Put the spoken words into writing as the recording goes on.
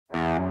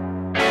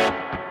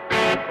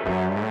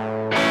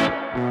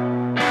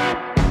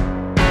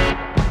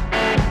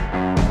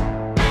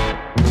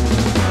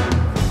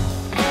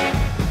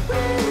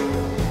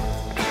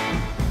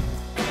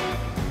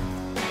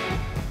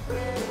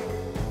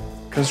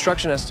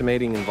Construction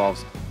estimating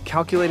involves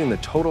calculating the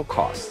total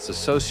costs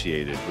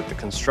associated with the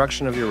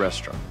construction of your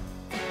restaurant.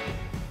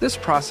 This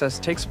process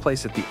takes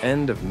place at the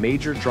end of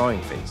major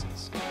drawing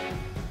phases,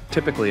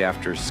 typically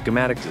after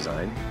schematic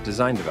design,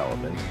 design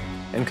development,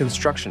 and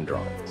construction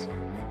drawings.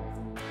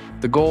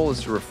 The goal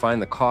is to refine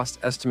the cost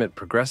estimate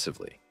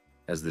progressively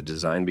as the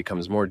design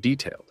becomes more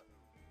detailed.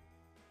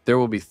 There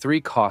will be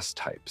 3 cost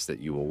types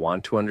that you will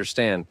want to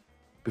understand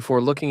before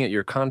looking at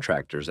your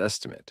contractor's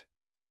estimate.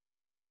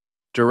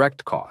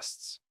 Direct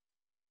costs.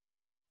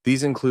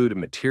 These include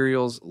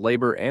materials,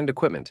 labor, and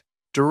equipment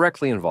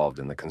directly involved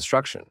in the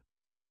construction.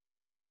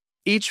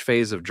 Each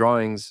phase of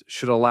drawings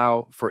should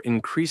allow for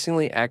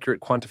increasingly accurate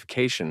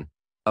quantification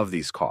of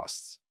these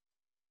costs.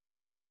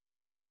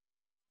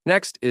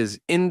 Next is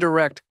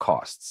indirect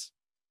costs.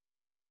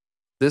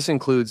 This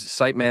includes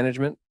site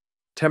management,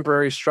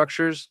 temporary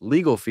structures,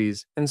 legal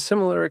fees, and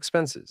similar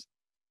expenses.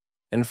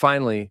 And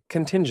finally,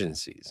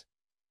 contingencies.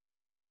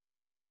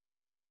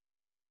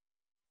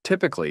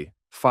 Typically,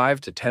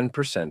 5 to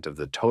 10% of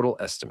the total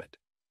estimate.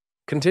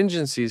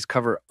 Contingencies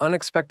cover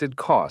unexpected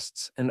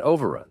costs and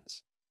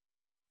overruns.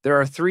 There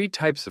are 3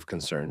 types of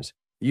concerns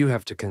you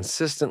have to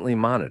consistently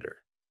monitor.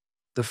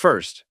 The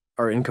first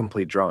are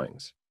incomplete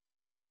drawings.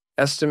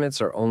 Estimates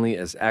are only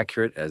as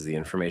accurate as the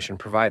information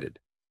provided.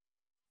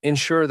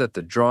 Ensure that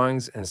the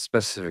drawings and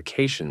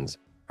specifications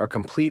are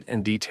complete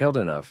and detailed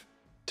enough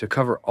to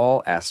cover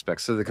all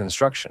aspects of the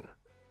construction.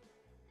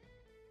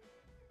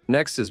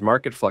 Next is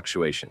market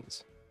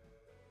fluctuations.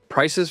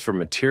 Prices for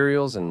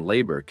materials and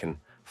labor can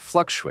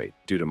fluctuate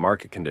due to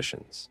market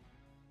conditions.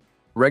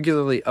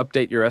 Regularly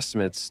update your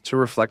estimates to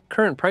reflect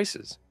current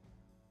prices.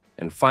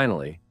 And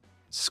finally,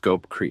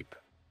 scope creep.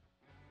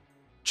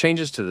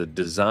 Changes to the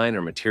design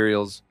or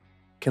materials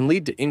can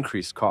lead to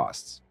increased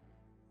costs.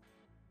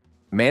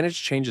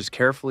 Manage changes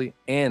carefully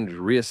and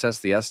reassess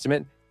the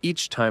estimate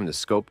each time the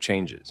scope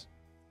changes.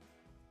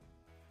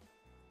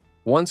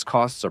 Once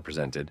costs are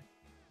presented,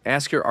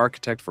 ask your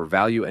architect for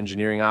value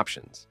engineering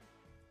options.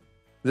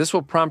 This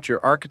will prompt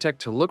your architect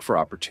to look for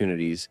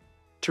opportunities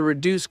to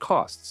reduce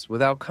costs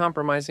without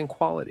compromising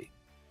quality.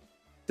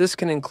 This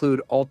can include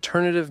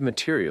alternative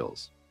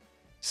materials,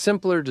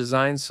 simpler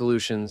design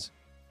solutions,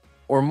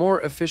 or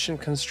more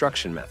efficient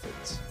construction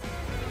methods.